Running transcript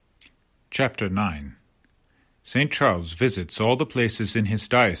Chapter 9. St. Charles visits all the places in his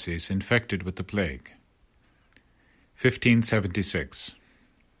diocese infected with the plague. 1576.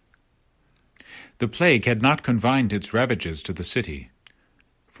 The plague had not confined its ravages to the city,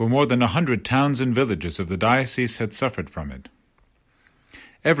 for more than 100 towns and villages of the diocese had suffered from it.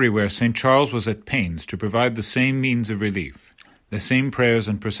 Everywhere St. Charles was at pains to provide the same means of relief, the same prayers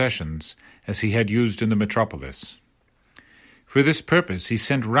and processions as he had used in the metropolis. For this purpose he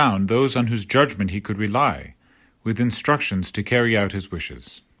sent round those on whose judgment he could rely, with instructions to carry out his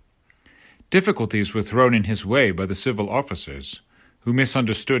wishes. Difficulties were thrown in his way by the civil officers, who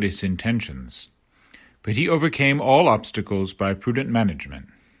misunderstood his intentions, but he overcame all obstacles by prudent management.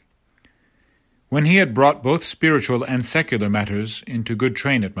 When he had brought both spiritual and secular matters into good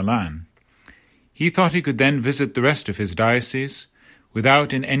train at Milan, he thought he could then visit the rest of his diocese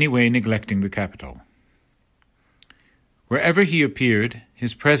without in any way neglecting the capital. Wherever he appeared,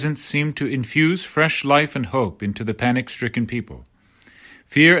 his presence seemed to infuse fresh life and hope into the panic-stricken people.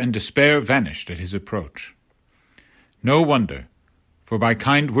 Fear and despair vanished at his approach. No wonder, for by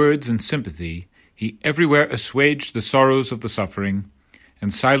kind words and sympathy he everywhere assuaged the sorrows of the suffering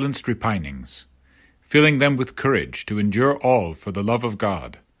and silenced repinings, filling them with courage to endure all for the love of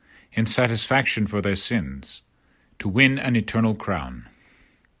God, in satisfaction for their sins, to win an eternal crown.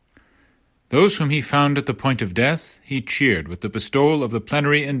 Those whom he found at the point of death he cheered with the bestowal of the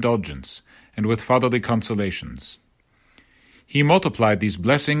plenary indulgence and with fatherly consolations. He multiplied these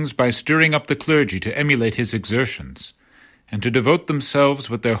blessings by stirring up the clergy to emulate his exertions, and to devote themselves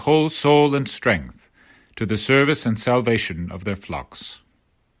with their whole soul and strength to the service and salvation of their flocks.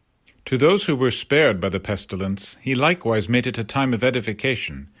 To those who were spared by the pestilence, he likewise made it a time of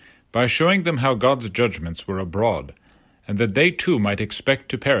edification, by showing them how God's judgments were abroad, and that they too might expect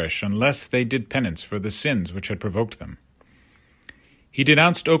to perish unless they did penance for the sins which had provoked them. He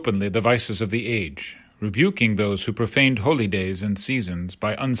denounced openly the vices of the age, rebuking those who profaned holy days and seasons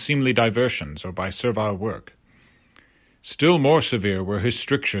by unseemly diversions or by servile work. Still more severe were his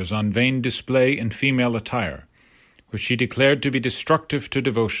strictures on vain display in female attire, which he declared to be destructive to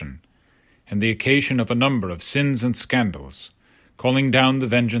devotion, and the occasion of a number of sins and scandals, calling down the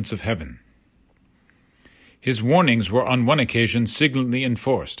vengeance of heaven. His warnings were on one occasion signally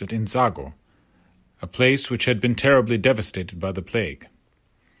enforced at Inzago, a place which had been terribly devastated by the plague.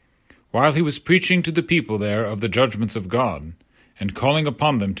 While he was preaching to the people there of the judgments of God, and calling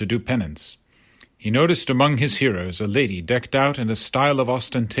upon them to do penance, he noticed among his hearers a lady decked out in a style of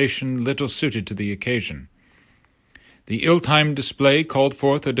ostentation little suited to the occasion. The ill-timed display called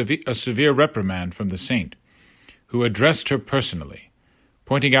forth a severe reprimand from the saint, who addressed her personally,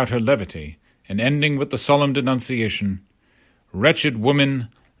 pointing out her levity, and ending with the solemn denunciation, "Wretched woman,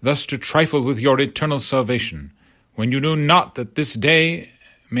 thus to trifle with your eternal salvation, when you knew not that this day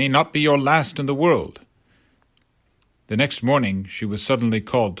may not be your last in the world." The next morning she was suddenly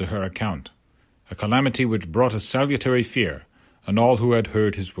called to her account, a calamity which brought a salutary fear on all who had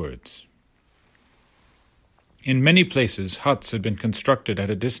heard his words. In many places huts had been constructed at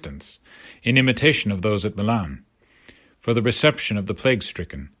a distance, in imitation of those at Milan, for the reception of the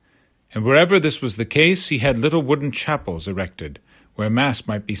plague-stricken, and wherever this was the case he had little wooden chapels erected, where Mass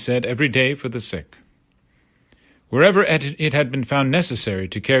might be said every day for the sick. Wherever it had been found necessary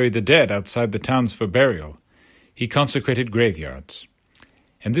to carry the dead outside the towns for burial, he consecrated graveyards.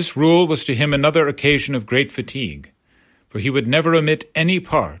 And this rule was to him another occasion of great fatigue, for he would never omit any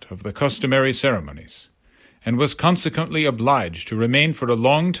part of the customary ceremonies, and was consequently obliged to remain for a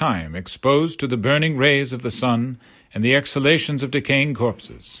long time exposed to the burning rays of the sun and the exhalations of decaying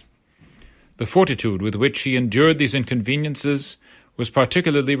corpses. The fortitude with which he endured these inconveniences was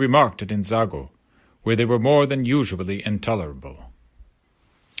particularly remarked at Inzago, where they were more than usually intolerable.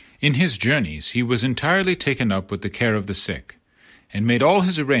 In his journeys he was entirely taken up with the care of the sick, and made all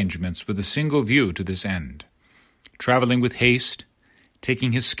his arrangements with a single view to this end, travelling with haste,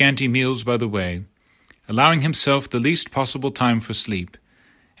 taking his scanty meals by the way, allowing himself the least possible time for sleep,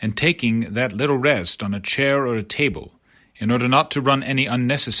 and taking that little rest on a chair or a table, in order not to run any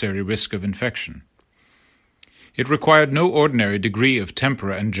unnecessary risk of infection. It required no ordinary degree of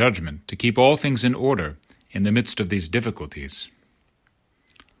temper and judgment to keep all things in order in the midst of these difficulties.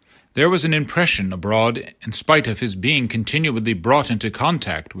 There was an impression abroad, in spite of his being continually brought into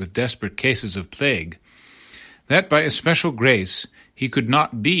contact with desperate cases of plague, that by a special grace he could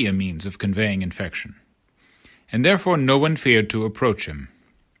not be a means of conveying infection, and therefore no one feared to approach him.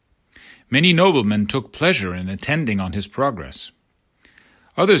 Many noblemen took pleasure in attending on his progress.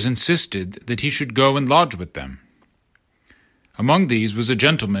 Others insisted that he should go and lodge with them. Among these was a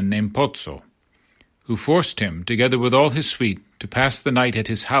gentleman named Pozzo, who forced him, together with all his suite, to pass the night at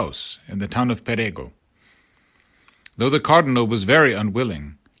his house in the town of Perego. Though the cardinal was very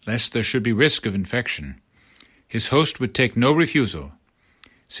unwilling, lest there should be risk of infection, his host would take no refusal,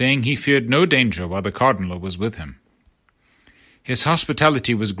 saying he feared no danger while the cardinal was with him. His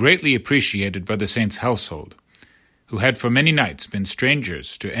hospitality was greatly appreciated by the saint's household, who had for many nights been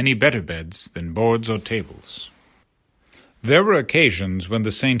strangers to any better beds than boards or tables. There were occasions when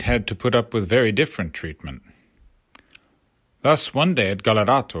the saint had to put up with very different treatment. Thus, one day at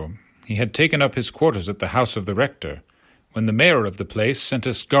Galarato, he had taken up his quarters at the house of the rector, when the mayor of the place sent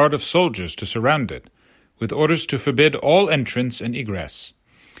a guard of soldiers to surround it, with orders to forbid all entrance and egress,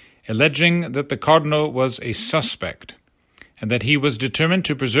 alleging that the cardinal was a suspect, and that he was determined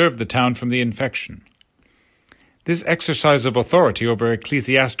to preserve the town from the infection. This exercise of authority over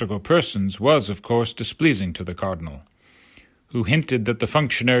ecclesiastical persons was, of course, displeasing to the cardinal, who hinted that the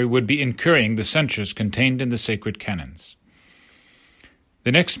functionary would be incurring the censures contained in the sacred canons.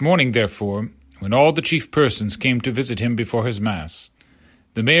 The next morning, therefore, when all the chief persons came to visit him before his Mass,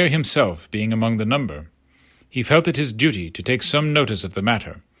 the mayor himself being among the number, he felt it his duty to take some notice of the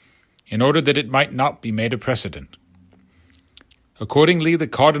matter, in order that it might not be made a precedent. Accordingly, the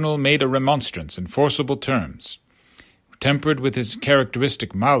cardinal made a remonstrance in forcible terms, tempered with his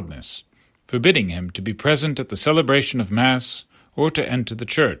characteristic mildness, forbidding him to be present at the celebration of Mass or to enter the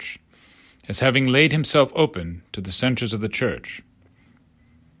church, as having laid himself open to the censures of the church.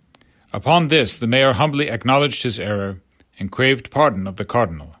 Upon this the mayor humbly acknowledged his error and craved pardon of the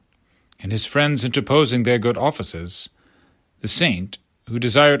cardinal, and his friends interposing their good offices, the saint, who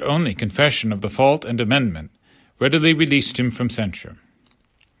desired only confession of the fault and amendment, readily released him from censure.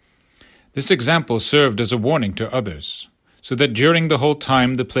 This example served as a warning to others, so that during the whole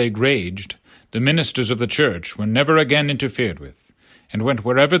time the plague raged, the ministers of the church were never again interfered with, and went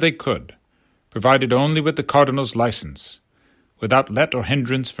wherever they could, provided only with the cardinal's license, without let or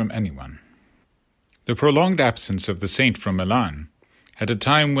hindrance from anyone. The prolonged absence of the saint from Milan, at a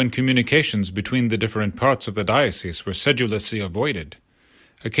time when communications between the different parts of the diocese were sedulously avoided,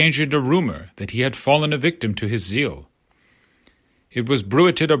 occasioned a rumor that he had fallen a victim to his zeal. It was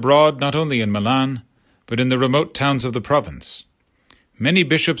bruited abroad not only in Milan, but in the remote towns of the province, many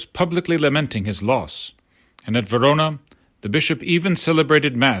bishops publicly lamenting his loss, and at Verona the bishop even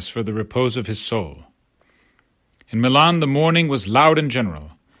celebrated Mass for the repose of his soul. In Milan the mourning was loud and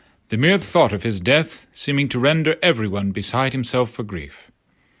general, the mere thought of his death seeming to render everyone beside himself for grief.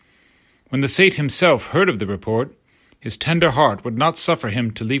 When the saint himself heard of the report, his tender heart would not suffer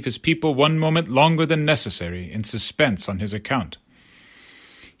him to leave his people one moment longer than necessary in suspense on his account.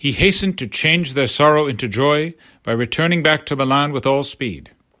 He hastened to change their sorrow into joy by returning back to Milan with all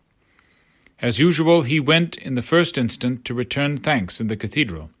speed. As usual, he went in the first instant to return thanks in the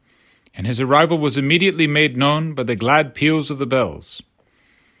cathedral, and his arrival was immediately made known by the glad peals of the bells.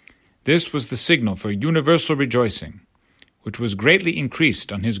 This was the signal for universal rejoicing, which was greatly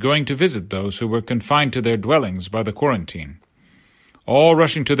increased on his going to visit those who were confined to their dwellings by the quarantine, all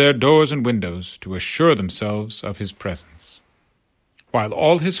rushing to their doors and windows to assure themselves of his presence. While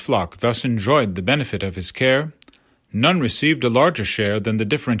all his flock thus enjoyed the benefit of his care, none received a larger share than the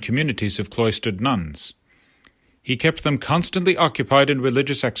different communities of cloistered nuns. He kept them constantly occupied in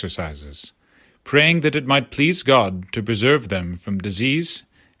religious exercises, praying that it might please God to preserve them from disease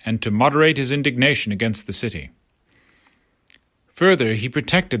and to moderate his indignation against the city. Further, he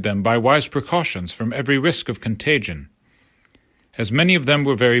protected them by wise precautions from every risk of contagion. As many of them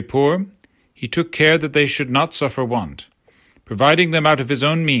were very poor, he took care that they should not suffer want, providing them out of his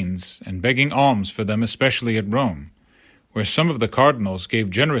own means and begging alms for them, especially at Rome, where some of the cardinals gave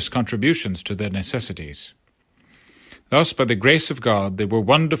generous contributions to their necessities. Thus, by the grace of God, they were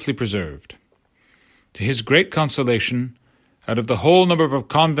wonderfully preserved. To his great consolation, out of the whole number of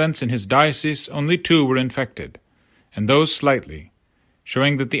convents in his diocese, only 2 were infected, and those slightly,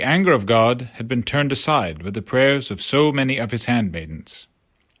 showing that the anger of God had been turned aside with the prayers of so many of his handmaidens.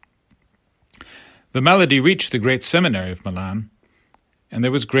 The malady reached the great seminary of Milan, and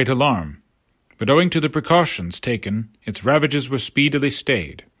there was great alarm, but owing to the precautions taken, its ravages were speedily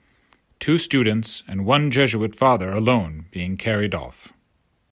stayed, 2 students and 1 Jesuit father alone being carried off.